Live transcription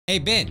Hey,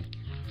 Ben.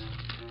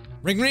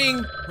 Ring,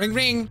 ring, ring,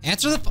 ring.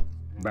 Answer the phone.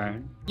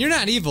 Ben. You're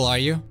not evil, are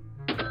you?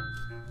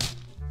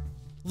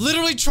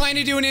 Literally trying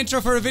to do an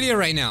intro for a video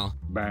right now.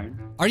 Ben.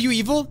 Are you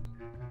evil?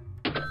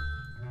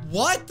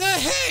 What the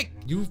heck?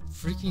 You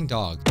freaking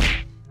dog.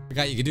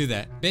 Forgot you could do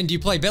that. Ben, do you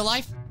play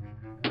BitLife?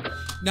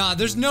 Nah,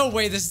 there's no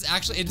way this is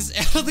actually, I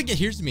don't think it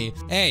hears me.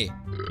 Hey.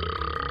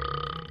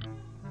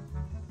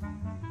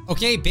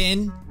 Okay,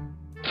 Ben.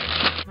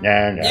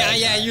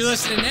 Yeah, you're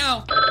listening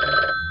now.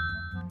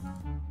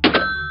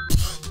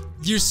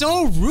 You're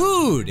so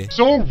rude.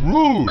 So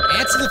rude.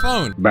 Answer the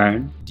phone.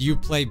 Ben. Do you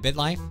play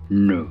BitLife?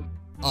 No.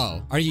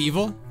 Oh, are you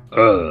evil?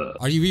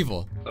 Are you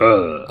evil?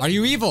 Are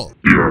you evil?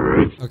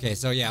 Yes. Okay,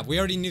 so yeah, we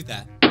already knew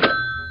that.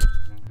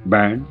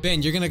 Ben.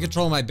 Ben, you're gonna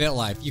control my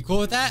BitLife. You cool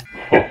with that?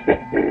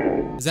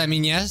 Does that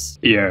mean yes?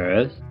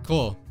 Yes.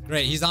 Cool.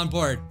 Great, he's on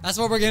board. That's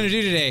what we're gonna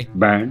do today.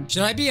 Ben.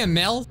 Should I be a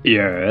Mel?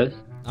 Yes.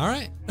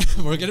 Alright,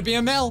 we're gonna be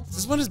a Mel.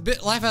 This one is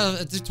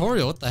BitLife a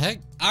tutorial, what the heck?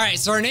 Alright,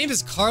 so our name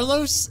is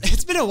Carlos.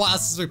 It's been a while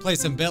since we played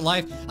some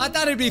BitLife. I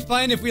thought it'd be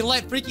fun if we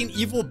let freaking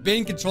evil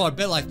Ben control our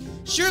BitLife.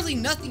 Surely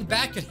nothing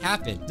bad could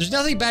happen. There's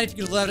nothing bad if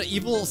you could let an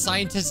evil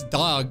scientist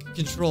dog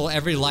control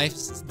every life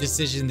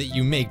decision that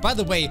you make. By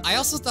the way, I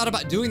also thought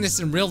about doing this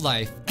in real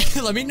life.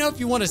 Let me know if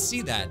you want to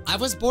see that. I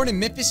was born in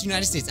Memphis,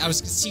 United States. I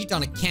was conceived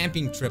on a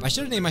camping trip. I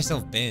should have named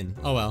myself Ben.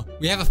 Oh well.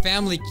 We have a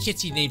family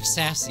kitty named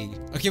Sassy.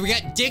 Okay, we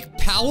got Dick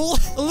Powell.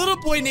 A little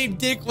boy named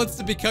Dick wants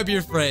to become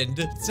your friend.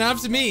 It's not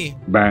up to me.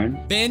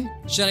 Ben. Ben,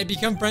 should I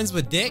become friends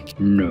with Dick?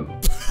 No.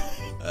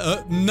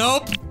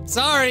 Nope.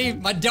 Sorry,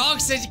 my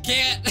dog says you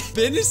can't.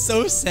 Ben is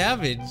so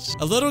savage.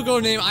 A little girl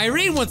named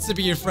Irene wants to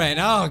be your friend.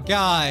 Oh,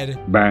 God.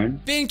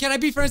 Ben. Ben, can I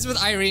be friends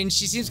with Irene?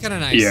 She seems kind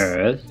of nice.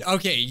 Yes.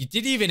 Okay, you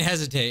didn't even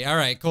hesitate. All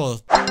right,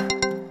 cool.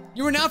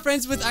 You are now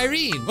friends with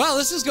Irene. Wow,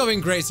 this is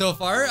going great so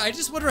far. I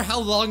just wonder how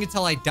long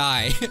until I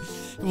die.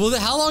 Well,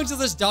 how long till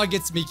this dog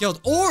gets me killed?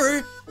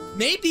 Or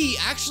maybe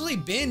actually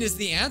Ben is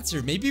the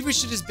answer. Maybe we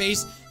should just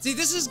base... See,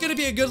 this is gonna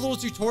be a good little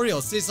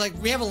tutorial. See, it's like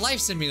we have a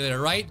life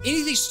simulator, right?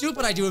 Anything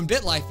stupid I do in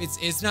BitLife,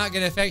 it's not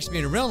gonna affect me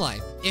in real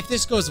life. If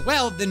this goes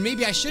well, then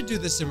maybe I should do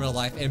this in real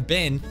life and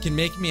Ben can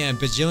make me a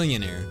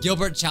bajillionaire.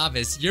 Gilbert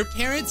Chavez, your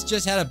parents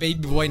just had a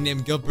baby boy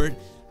named Gilbert.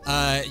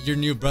 Your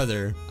new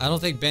brother. I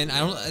don't think Ben,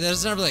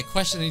 there's not really a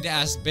question I need to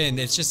ask Ben.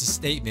 It's just a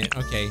statement.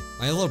 Okay.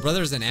 My little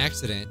brother's an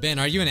accident. Ben,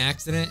 are you an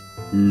accident?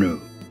 No.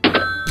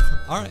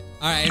 Alright.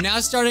 Alright, now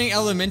starting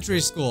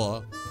elementary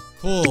school.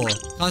 Cool.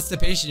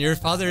 Constipation. Your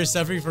father is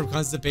suffering from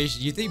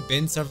constipation. You think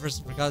Ben suffers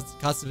from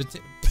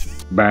constipation?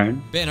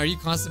 Ben. Ben, are you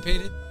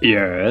constipated?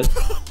 Yes.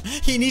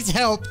 He needs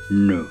help.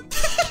 No.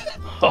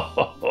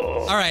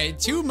 Alright,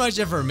 too much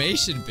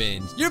information,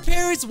 Ben. Your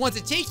parents want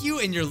to take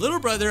you and your little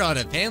brother on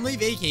a family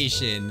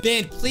vacation.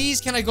 Ben,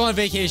 please, can I go on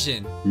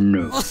vacation?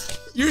 No.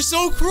 You're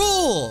so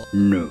cruel.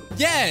 No.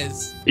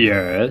 Yes.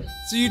 Yes.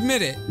 So you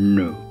admit it?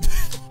 No.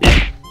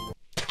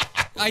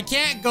 I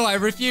can't go, I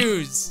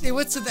refuse. Hey,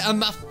 what's the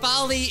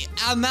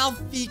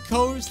Amalfi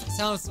Coast? That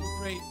sounds so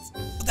great.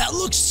 That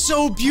looks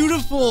so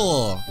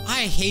beautiful.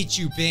 I hate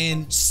you,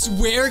 Ben.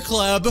 Swear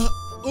Club.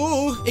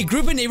 Ooh, a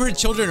group of neighborhood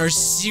children are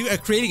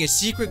creating a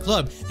secret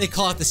club. They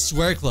call it the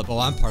Swear Club. Oh,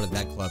 I'm part of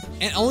that club.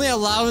 And only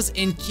allows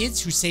in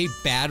kids who say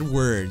bad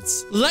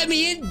words. Let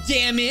me in,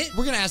 damn it.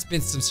 We're gonna ask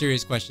Ben some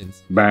serious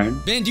questions.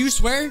 Ben. Ben, do you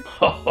swear?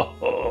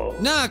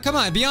 Nah, come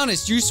on, be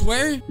honest. Do you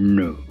swear?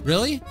 No.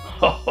 Really?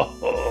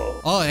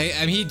 Oh, hey,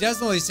 I mean, he does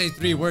only say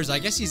 3 words. I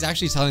guess he's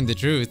actually telling the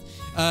truth.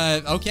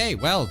 Okay,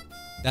 well,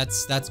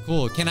 that's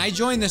cool. Can I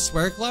join the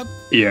Swear Club?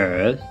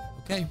 Yes.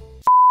 Okay.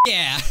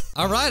 Yeah.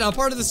 All right, I'm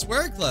part of the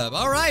Swear Club.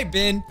 All right,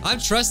 Ben. I'm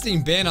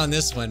trusting Ben on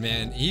this one,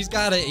 man. He's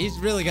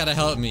really gotta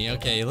help me.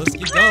 Okay, let's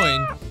keep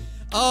going.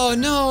 Oh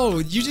no,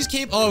 you just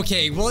came.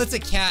 Okay, well, it's a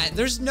cat.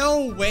 There's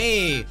no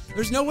way.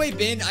 There's no way,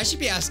 Ben. I should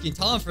be asking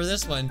Tom for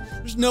this one.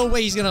 There's no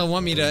way he's gonna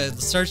want me to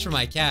search for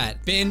my cat.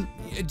 Ben,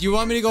 do you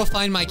want me to go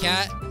find my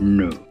cat?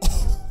 No.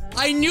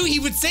 I knew he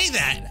would say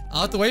that.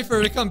 I'll have to wait for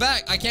her to come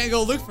back. I can't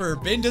go look for her.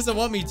 Ben doesn't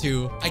want me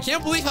to. I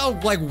can't believe how,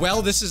 like,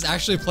 well this is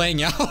actually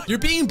playing out. You're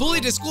being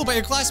bullied at school by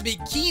your classmate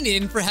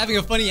Keenan for having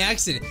a funny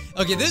accent.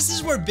 Okay, this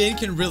is where Ben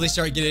can really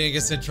start getting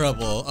us in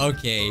trouble.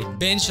 Okay.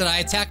 Ben, should I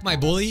attack my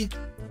bully?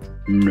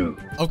 No.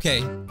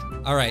 Okay.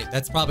 All right,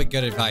 that's probably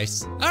good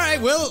advice. All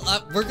right, well,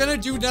 we're gonna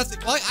do nothing.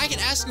 Well, I can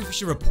ask him if we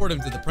should report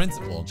him to the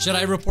principal. Should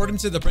I report him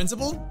to the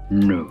principal?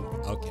 No.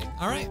 Okay,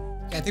 all right.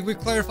 Okay, I think we've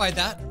clarified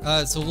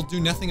that, so we'll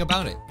do nothing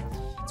about it.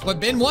 It's what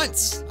Ben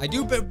wants. I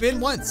do what Ben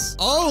wants.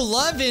 Oh,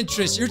 love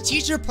interest. Your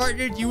teacher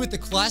partnered you with the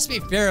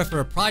classmate Farah for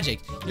a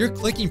project. You're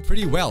clicking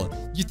pretty well.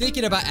 You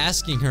thinking about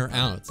asking her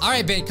out. All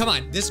right, Ben, come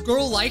on. This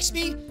girl likes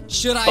me?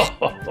 Should I?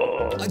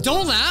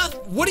 Don't laugh.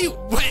 Why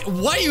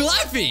are you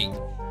laughing?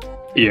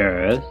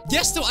 Yes.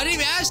 Yes, no, I didn't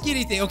even ask you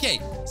anything.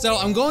 Okay, so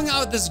I'm going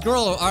out with this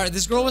girl. All right,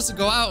 this girl wants to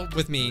go out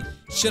with me.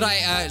 Should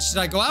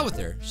I go out with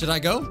her? Should I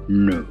go?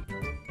 No.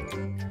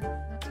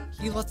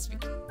 He lets me.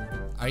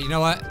 All right, you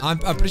know what? I'm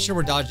pretty sure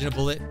we're dodging a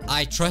bullet.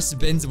 I trust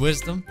Ben's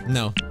wisdom.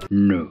 No.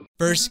 No.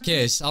 First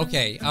kiss.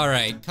 Okay, all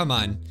right, come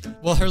on.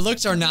 Well, her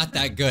looks are not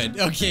that good.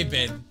 Okay,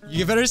 Ben.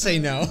 You better say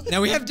no.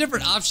 Now we have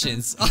different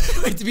options.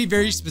 We have to be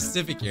very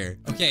specific here.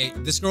 Okay,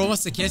 this girl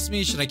wants to kiss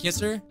me. Should I kiss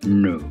her?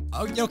 No.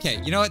 Oh,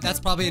 okay. You know what? That's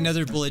probably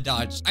another bullet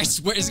dodge. I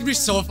swear, it's gonna be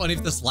so funny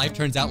if this life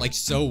turns out like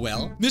so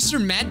well. Mr.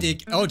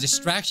 Mandic, oh,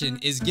 distraction,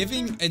 is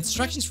giving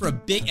instructions for a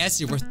big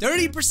essay worth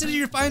 30% of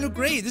your final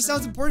grade. This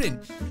sounds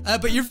important.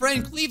 But your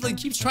friend Cleveland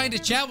keeps trying to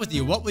chat with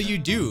you. What will you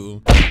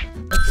do?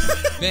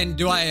 Ben,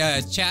 do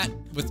I chat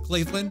with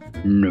Cleveland?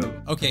 No.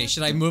 Okay,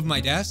 should I move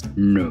my desk?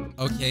 No.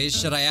 Okay,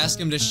 should I ask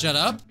him to shut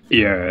up?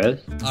 Yes.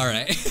 All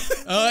right.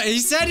 He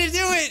said to do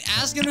it.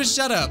 Ask him to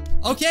shut up.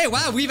 Okay,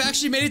 wow, we've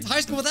actually made it to high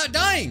school without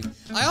dying.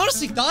 I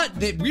honestly thought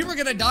that we were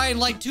gonna die in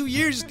like 2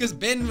 years because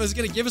Ben was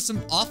gonna give us some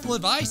awful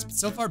advice. But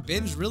so far,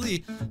 Ben's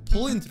really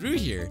pulling through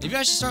here. Maybe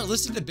I should start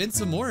listening to Ben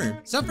some more.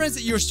 Some friends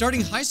that you're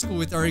starting high school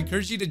with are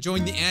encouraging you to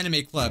join the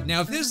anime club.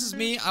 Now, if this is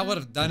me, I would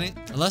have done it.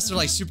 Unless they're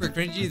like super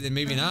cringy, then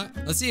maybe not.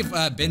 Let's see if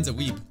Ben's a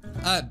weeb.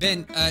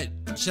 Ben,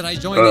 should I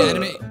join the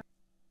anime?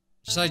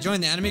 Should I join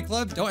the anime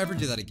club? Don't ever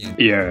do that again.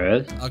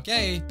 Yes.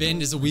 Okay,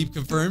 Ben is a weeb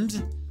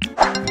confirmed.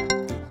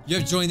 You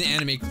have joined the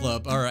anime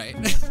club. All right.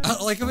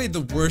 I like how I had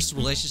the worst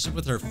relationship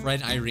with her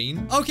friend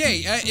Irene.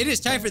 Okay, it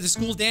is time for the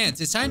school dance.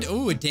 It's time to,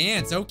 ooh, a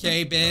dance.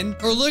 Okay, Ben.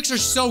 Her looks are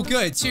so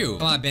good too.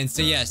 Come on, Ben,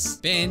 say yes.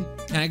 Ben,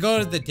 can I go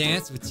to the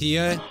dance with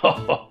Tia?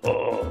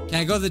 Can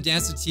I go to the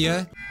dance with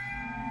Tia?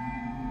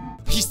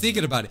 He's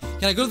thinking about it.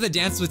 Can I go to the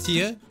dance with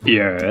Tia?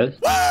 Yes.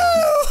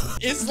 Woo!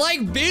 It's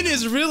like Ben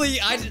is really,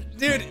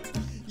 dude.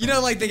 You know,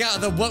 like they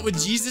got the what would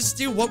Jesus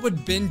do? What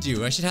would Ben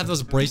do? I should have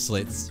those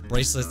bracelets.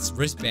 Bracelets,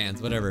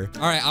 wristbands, whatever.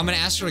 All right, I'm gonna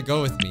ask her to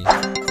go with me.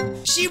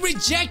 She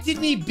rejected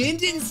me. Ben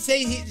didn't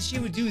say she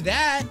would do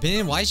that.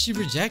 Ben, why did she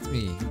reject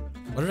me?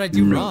 What did I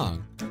do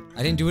wrong?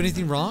 I didn't do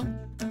anything wrong?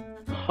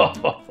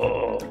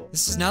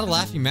 This is not a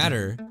laughing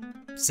matter.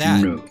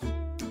 Sad. No.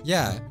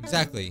 Yeah,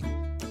 exactly.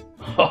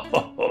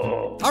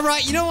 All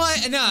right, you know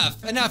what?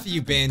 Enough of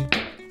you, Ben.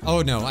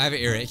 Oh no, I have an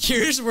earache.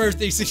 Here's where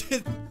things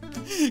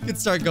could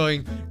start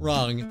going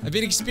wrong. I've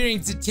been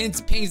experiencing intense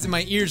pains in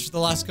my ears for the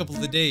last couple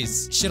of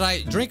days. Should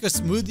I drink a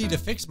smoothie to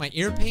fix my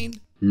ear pain?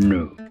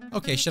 No.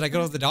 Okay, should I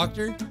go to the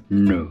doctor?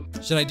 No.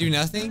 Should I do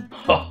nothing?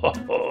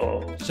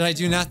 Should I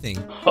do nothing?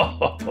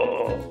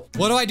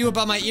 What do I do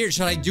about my ear?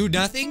 Should I do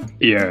nothing?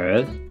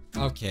 Yes.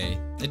 Okay,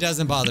 it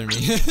doesn't bother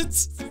me.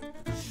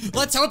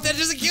 Let's hope that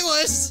doesn't kill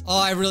us.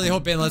 Oh, I really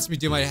hope Ben lets me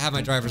have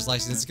my driver's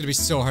license. It's gonna be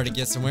so hard to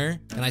get somewhere.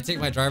 Can I take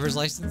my driver's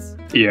license?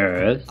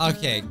 Yes.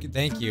 Okay,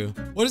 thank you.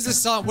 What is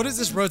this song? What does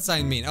this road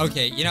sign mean?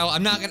 Okay, you know,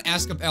 I'm not gonna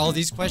ask up all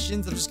these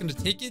questions. I'm just gonna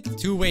take it.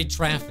 Two-way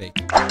traffic.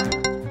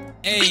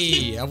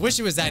 Hey, I wish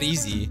it was that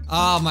easy.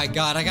 Oh my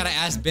God, I gotta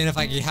ask Ben if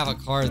I can have a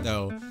car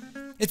though.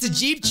 It's a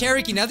Jeep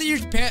Cherokee. Now that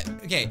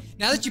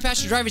you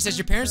passed your driver's test,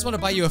 your parents want to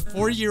buy you a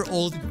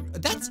 4-year-old.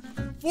 That's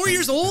 4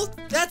 years old?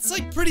 That's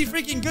like pretty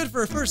freaking good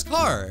for a first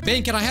car.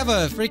 Ben, can I have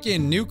a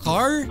freaking new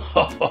car?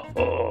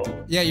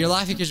 Yeah, you're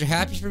laughing because you're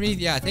happy for me?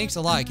 Yeah, thanks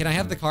a lot. Can I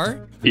have the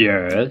car?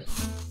 Yes.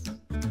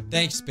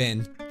 Thanks,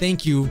 Ben.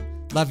 Thank you.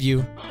 Love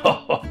you.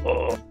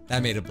 That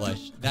made him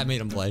blush. That made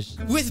him blush.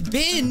 With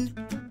Ben,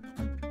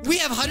 we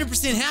have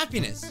 100%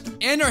 happiness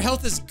and our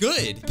health is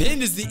good.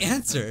 Ben is the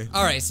answer.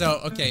 All right,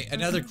 so, okay,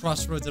 another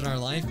crossroads in our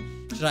life.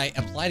 Should I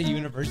apply to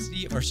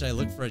university or should I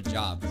look for a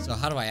job? So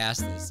how do I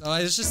ask this? So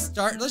let's just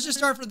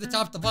start from the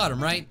top to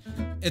bottom, right?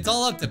 It's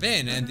all up to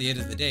Ben at the end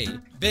of the day.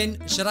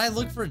 Ben, should I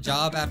look for a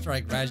job after I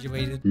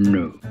graduated?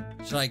 No.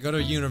 Should I go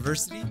to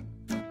university?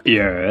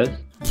 Yes.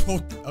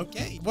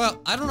 Okay.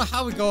 Well, I don't know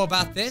how we go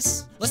about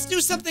this. Let's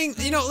do something,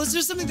 you know, let's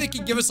do something that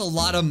can give us a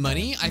lot of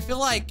money. I feel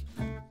like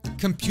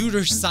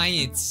computer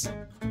science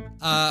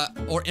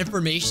or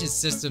information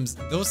systems,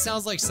 those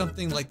sounds like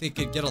something like they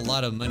could get a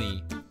lot of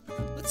money.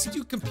 Let's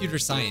do computer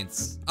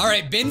science. All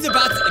right, Ben's either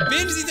about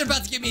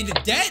to get me into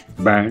debt.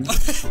 Ben.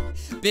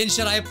 Ben,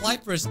 should I apply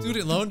for a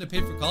student loan to pay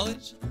for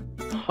college?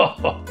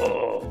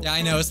 Yeah,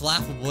 I know, it's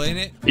laughable, isn't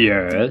it?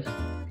 Yes.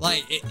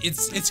 Like,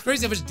 it's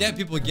crazy how much debt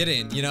people get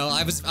in, you know?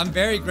 I'm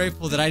very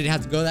grateful that I didn't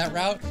have to go that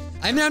route.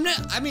 I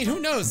mean,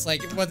 who knows,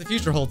 like, what the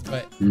future holds,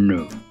 but...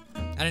 No.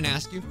 I didn't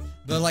ask you,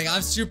 but like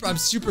I'm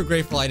super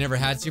grateful I never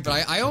had to,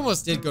 but I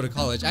almost did go to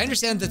college. I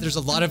understand that there's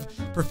a lot of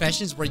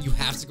professions where you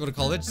have to go to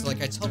college, so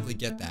like I totally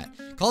get that.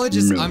 College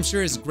is, I'm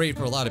sure, is great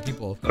for a lot of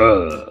people.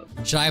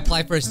 Should I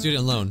apply for a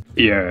student loan?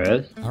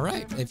 Yes. All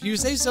right, if you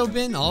say so,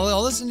 Ben,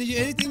 I'll listen to you,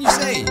 anything you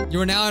say. You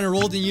are now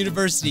enrolled in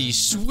university.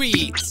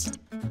 Sweet.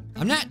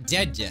 I'm not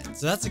dead yet,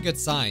 so that's a good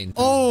sign.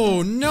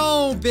 Oh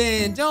no,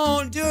 Ben,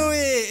 don't do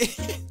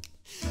it.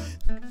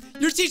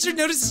 Your teacher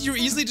notices you're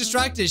easily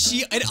distracted.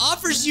 It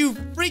offers you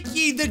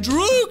freaking the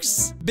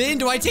droogs. Ben,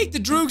 do I take the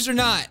droogs or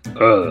not?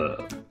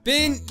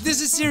 Ben,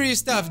 this is serious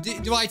stuff.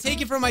 Do I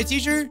take it from my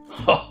teacher?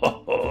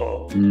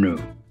 No.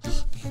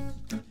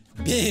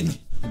 Ben,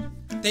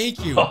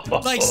 thank you.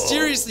 Like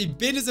seriously,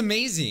 Ben is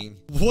amazing.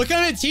 What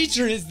kind of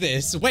teacher is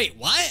this? Wait,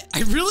 what?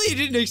 I really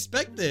didn't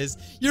expect this.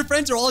 Your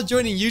friends are all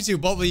joining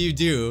YouTube. What will you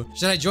do?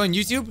 Should I join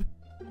YouTube?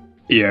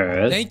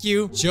 Yes. Thank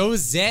you.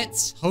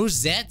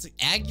 Josette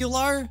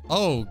Aguilar?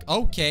 Oh,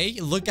 okay.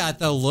 Look at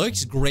the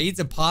looks, grades,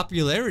 and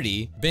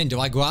popularity. Ben, do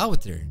I go out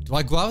with her? Do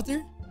I go out with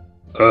her?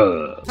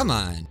 Come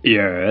on.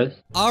 Yes.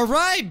 All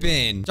right,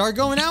 Ben. Start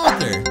going out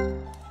with her.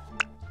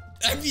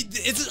 I mean,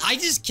 I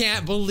just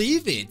can't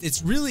believe it.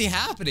 It's really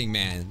happening,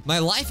 man. My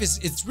life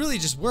it's really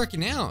just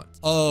working out.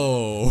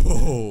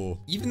 Oh,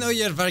 even though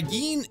your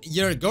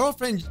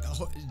girlfriend,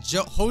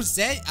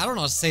 Jose, I don't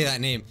know how to say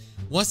that name,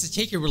 wants to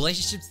take your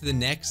relationship to the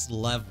next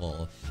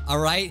level. All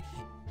right,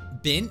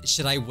 Ben,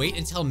 should I wait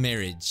until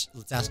marriage?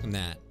 Let's ask him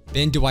that.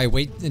 Ben, do I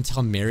wait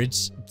until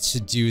marriage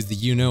to do the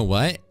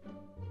you-know-what?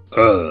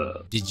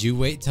 Did you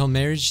wait till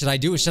marriage? Should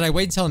I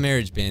wait until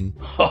marriage, Ben?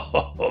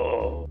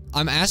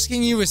 I'm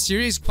asking you a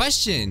serious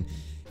question.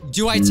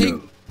 Do I take...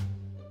 No.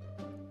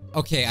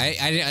 Okay,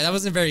 I that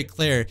wasn't very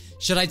clear.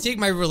 Should I take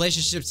my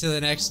relationship to the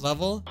next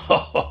level?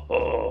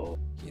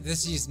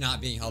 This is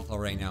not being helpful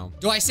right now.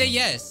 Do I say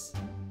yes?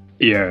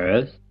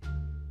 Yes.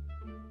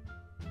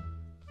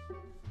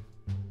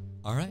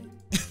 All right.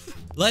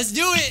 Let's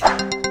do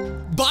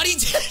it. Body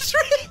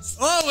Tetris.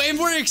 Oh, and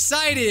we're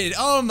excited.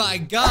 Oh my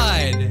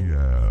God.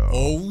 Yeah.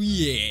 Oh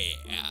yeah.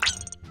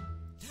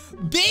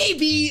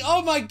 Baby!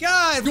 Oh my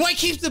God! Do I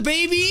keep the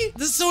baby?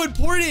 This is so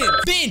important.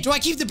 Ben, do I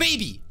keep the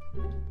baby?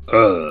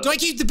 Do I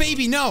keep the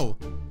baby? No.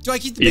 Do I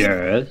keep the baby?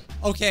 Yes.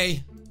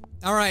 Okay.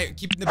 All right,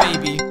 keeping the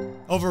baby.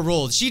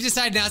 Overruled. She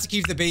decided not to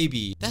keep the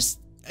baby. That's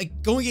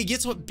going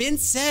against what Ben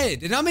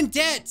said, and I'm in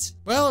debt.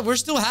 Well, we're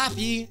still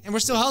happy, and we're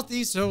still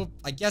healthy, so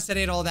I guess that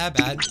ain't all that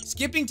bad.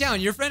 Skipping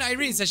town. Your friend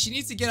Irene says she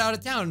needs to get out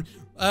of town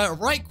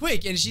right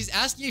quick, and she's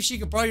asking if she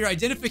could borrow your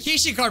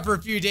identification card for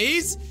a few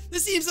days.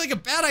 This seems like a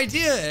bad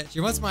idea. She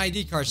wants my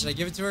ID card. Should I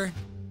give it to her?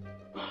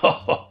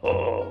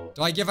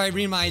 Do I give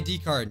Irene my ID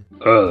card?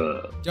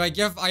 Do I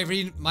give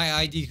Irene my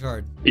ID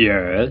card?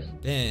 Yes.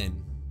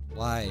 Ben,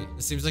 why?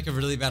 This seems like a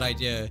really bad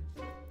idea.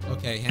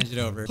 Okay, hand it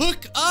over.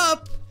 Hook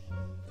up?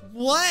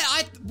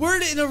 What?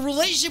 We're in a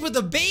relationship with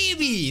a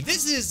baby.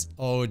 This is...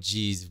 Oh,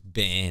 geez,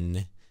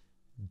 Ben.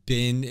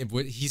 Ben,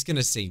 he's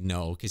gonna say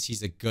no, because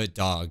he's a good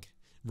dog.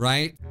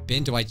 Right?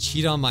 Ben, do I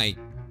cheat on my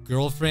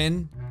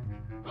girlfriend?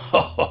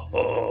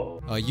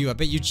 Oh, I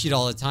bet you cheat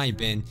all the time,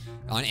 Ben.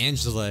 On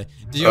Angela.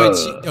 Do I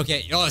cheat?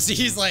 Okay. Oh, see,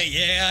 he's like,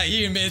 yeah,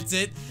 he admits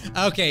it.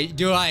 Okay,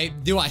 do I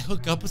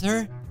hook up with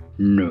her?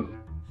 No.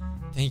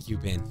 Thank you,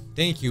 Ben.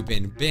 Thank you,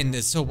 Ben. Ben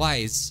is so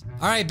wise.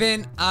 All right,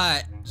 Ben,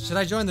 should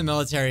I join the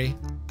military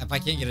if I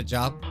can't get a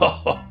job?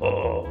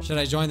 Should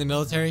I join the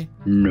military?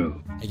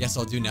 No. I guess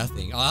I'll do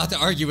nothing. I'll have to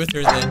argue with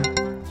her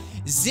then.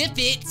 Zip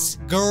it,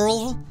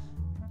 girl.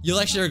 You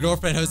lecture your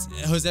girlfriend,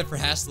 Jose, for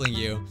hassling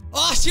you.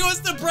 Oh, she wants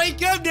to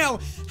break up now.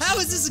 How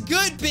is this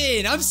good,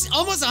 Ben? I'm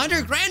almost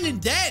 100 grand in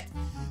debt.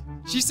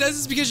 She says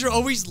it's because you're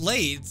always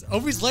late.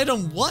 Always late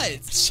on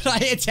what? Should I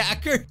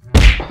attack her?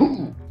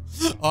 Oh,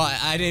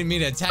 I didn't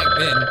mean to attack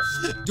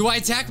Ben. Do I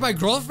attack my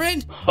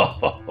girlfriend?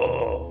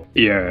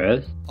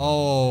 Yes.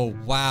 Oh,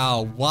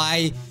 wow.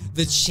 Why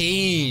the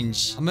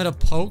change? I'm gonna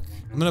poke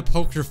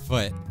her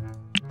foot.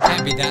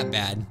 Can't be that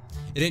bad.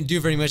 It didn't do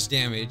very much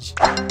damage.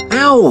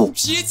 Ow!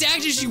 She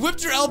attacked you, she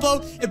whipped her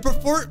elbow and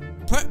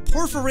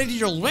perforated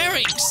your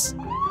larynx.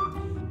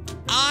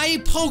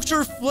 I poked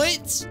her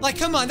foot? Like,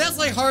 come on, that's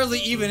like hardly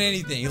even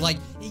anything. Like,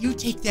 hey, you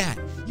take that.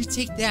 You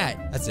take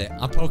that. That's it.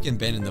 I'm poking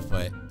Ben in the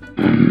foot.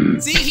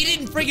 See, he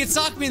didn't freaking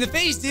sock me in the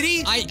face, did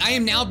he? I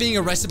am now being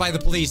arrested by the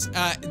police.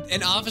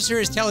 An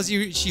officer tells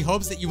you she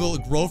hopes that you will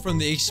grow from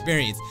the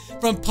experience.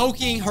 From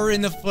poking her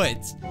in the foot.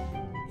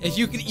 If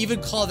you could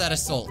even call that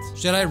assault.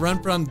 Should I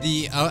run from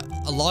the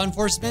law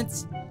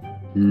enforcement?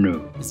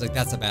 No. He's like,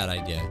 that's a bad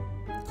idea.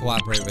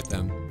 Cooperate with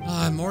them. Oh,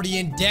 I'm already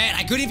in debt.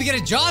 I couldn't even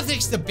get a job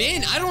thanks to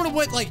Ben. I don't know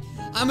what, like,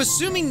 I'm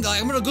assuming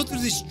like, I'm gonna go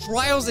through these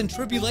trials and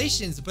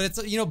tribulations, but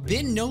it's, you know,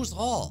 Ben knows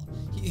all.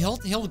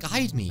 He'll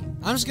guide me.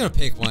 I'm just gonna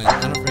pick one.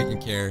 I don't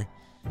freaking care.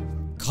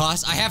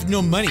 Cost, I have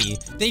no money.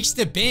 Thanks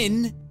to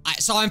Ben.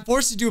 So I'm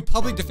forced to do a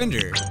public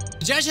defender.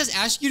 The judge has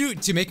asked you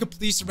to make a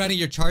plea surrounding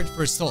your charge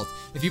for assault.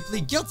 If you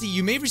plead guilty,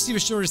 you may receive a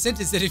shorter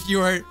sentence than if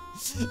you are...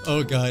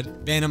 Oh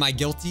God, Ben, am I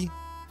guilty?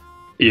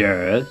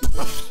 Yes.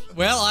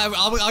 Well,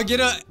 I'll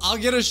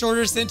get a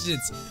shorter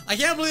sentence. I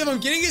can't believe I'm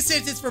getting a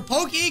sentence for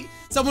poking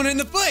someone in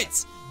the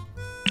foot.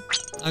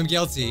 I'm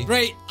guilty.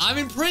 Great, I'm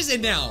in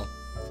prison now.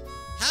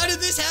 How did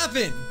this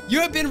happen? You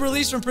have been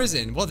released from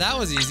prison. Well, that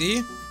was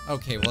easy.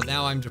 Okay, well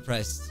now I'm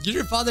depressed.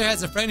 Your father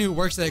has a friend who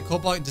works at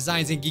Cobalt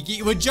Designs and can get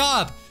you a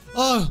job.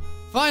 Oh,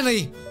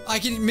 finally, I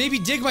can maybe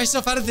dig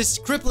myself out of this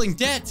crippling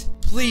debt.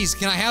 Please,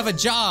 can I have a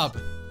job?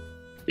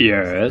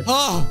 Yes.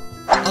 Oh,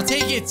 I'll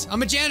take it.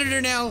 I'm a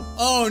janitor now.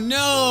 Oh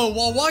no,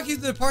 while walking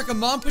through the park, a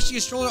mom pushing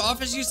a stroller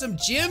offers you some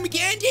gym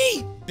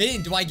candy?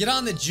 Ben, do I get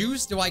on the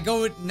juice? Do I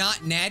go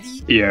not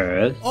natty?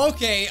 Yes.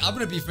 Okay, I'm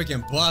gonna be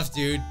freaking buff,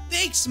 dude.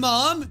 Thanks,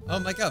 Mom. Oh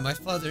my God, my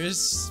father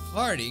is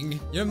farting.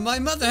 My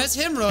mother has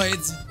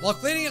hemorrhoids. While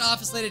cleaning an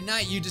office late at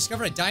night, you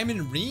discover a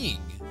diamond ring.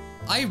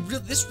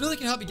 This really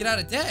can help me get out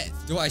of debt.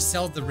 Do I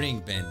sell the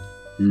ring, Ben?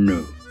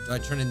 No. Do I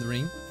turn in the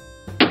ring?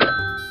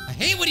 I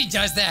hate when he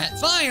does that.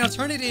 Fine, I'll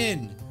turn it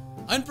in.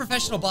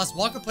 Unprofessional boss,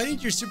 while complaining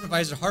to your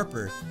supervisor,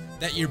 Harper,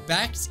 that your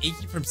back's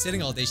aching from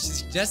sitting all day, she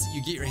suggests that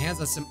you get your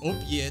hands on some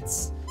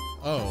opiates.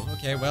 Oh,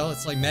 okay. Well,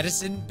 it's like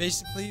medicine,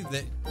 basically,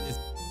 that is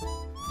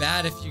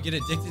bad if you get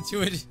addicted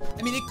to it.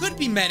 I mean, it could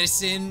be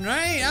medicine,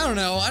 right? I don't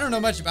know. I don't know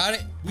much about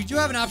it. We do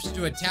have an option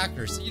to attack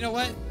her. So you know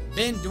what?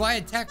 Ben, do I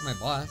attack my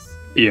boss?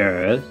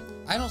 Yes.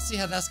 I don't see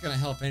how that's gonna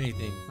help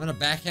anything. I'm gonna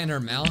backhand her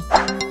mouth,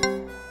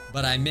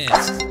 but I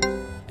missed.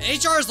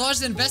 HR has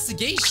launched an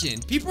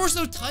investigation. People are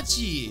so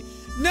touchy.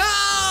 No!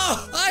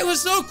 I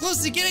was so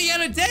close to getting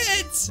out of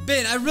debt.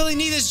 Ben, I really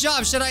need this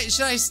job. Should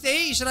I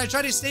stay? Should I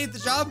try to stay at the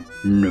job?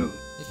 No.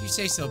 If you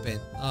say so, Ben.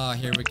 Oh,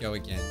 here we go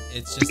again.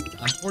 It's just,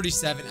 I'm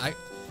 47.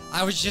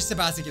 I was just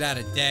about to get out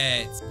of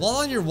debt. While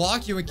on your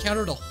walk, you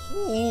encountered a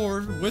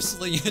horde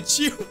whistling at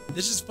you.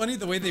 This is funny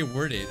the way they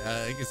word it.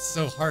 It's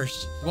so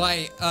harsh. Do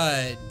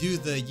I, do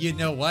the you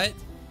know what?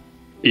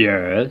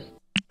 Yes.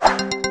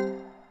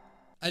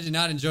 I did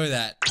not enjoy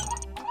that.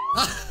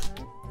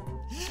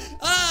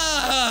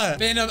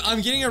 Ben,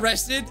 I'm getting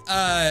arrested.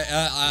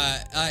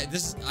 I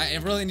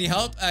really need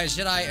help.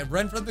 Should I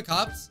run from the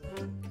cops?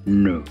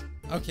 No.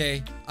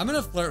 Okay, I'm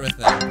gonna flirt with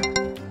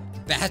them.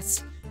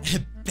 Bats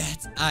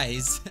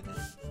eyes.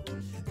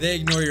 They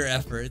ignore your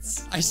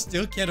efforts. I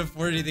still can't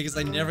afford anything because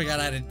I never got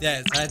out of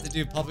debt, so I have to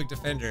do public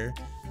defender.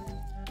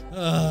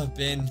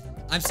 Ben.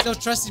 I'm still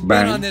trusting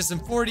Ben on this. I'm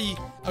 40.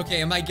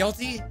 Okay, am I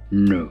guilty?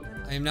 No.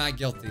 I am not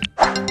guilty.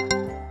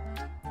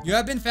 You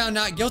have been found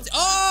not guilty.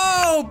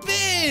 Oh,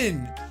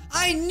 Ben!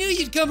 I knew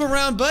you'd come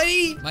around,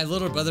 buddy. My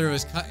little brother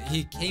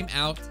he came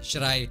out.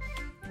 Should I?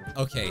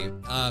 Okay,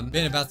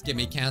 Ben about to get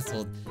me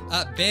canceled.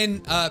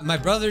 Ben, my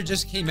brother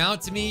just came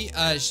out to me.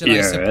 Should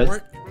I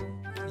support?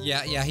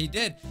 Yeah, he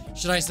did.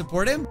 Should I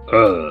support him?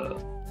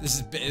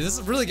 This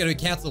is really gonna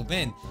cancel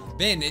Ben.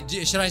 Ben,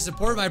 should I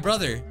support my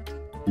brother?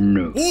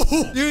 No.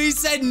 Ooh, dude, he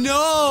said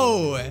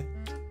no.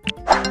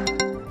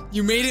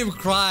 You made him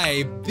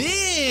cry.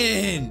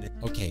 Ben!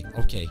 Okay.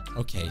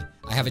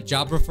 I have a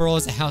job referral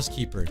as a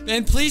housekeeper.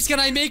 Ben, please, can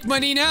I make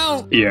money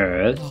now?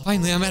 Yes. Oh,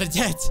 finally, I'm out of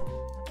debt.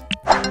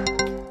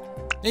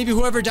 Maybe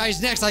whoever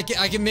dies next, I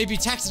can maybe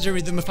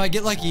taxidermy them if I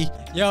get lucky.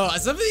 Yo,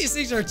 some of these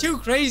things are too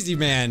crazy,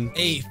 man.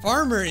 A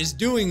farmer is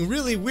doing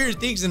really weird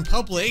things in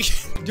public.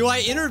 Do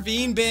I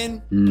intervene,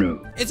 Ben?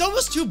 No. It's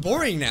almost too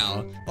boring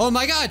now. Oh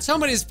my God,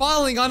 somebody's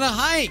falling on a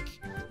hike.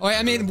 Oh,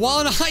 I mean, while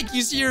on a hike,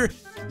 you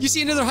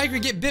see another hiker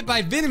get bit by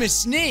a venomous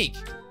snake.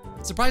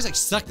 Surprised, like,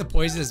 suck the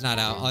poison is not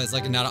out. Oh, it's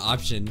like not an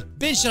option.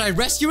 Ben, should I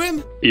rescue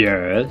him?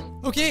 Yes.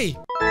 Okay.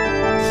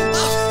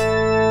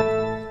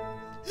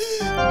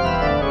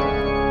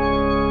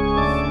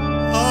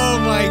 Oh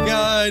my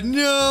God,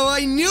 no,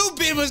 I knew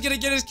Ben was gonna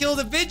get us killed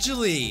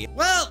eventually.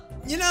 Well,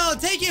 you know,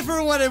 take it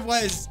for what it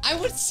was. I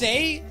would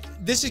say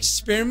this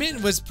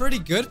experiment was pretty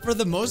good for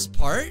the most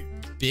part.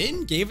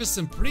 Ben gave us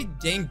some pretty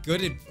dang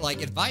good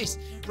advice,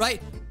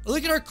 right?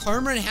 Look at our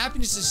karma and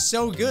happiness is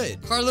so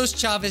good. Carlos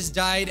Chavez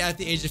died at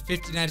the age of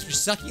 59 for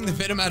sucking the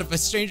venom out of a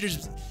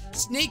stranger's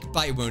snake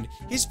bite wound.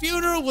 His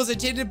funeral was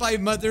attended by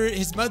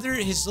his mother,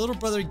 his little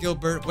brother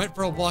Gilbert went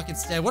for a walk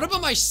instead. What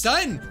about my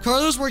son?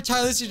 Carlos worked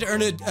tirelessly to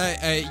earn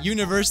a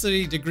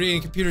university degree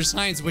in computer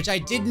science, which I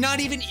did not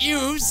even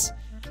use.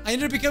 I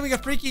ended up becoming a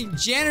freaking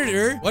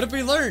janitor. What have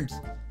we learned?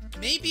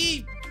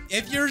 Maybe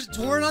if you're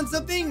torn on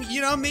something,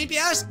 you know, maybe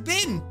ask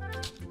Ben.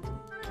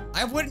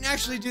 I wouldn't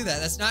actually do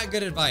that. That's not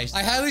good advice.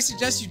 I highly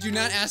suggest you do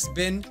not ask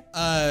Ben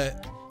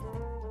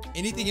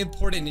anything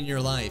important in your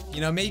life.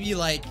 You know, maybe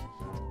like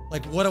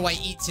what do I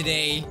eat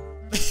today?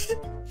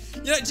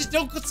 You know, just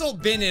don't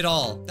consult Ben at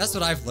all. That's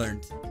what I've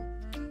learned.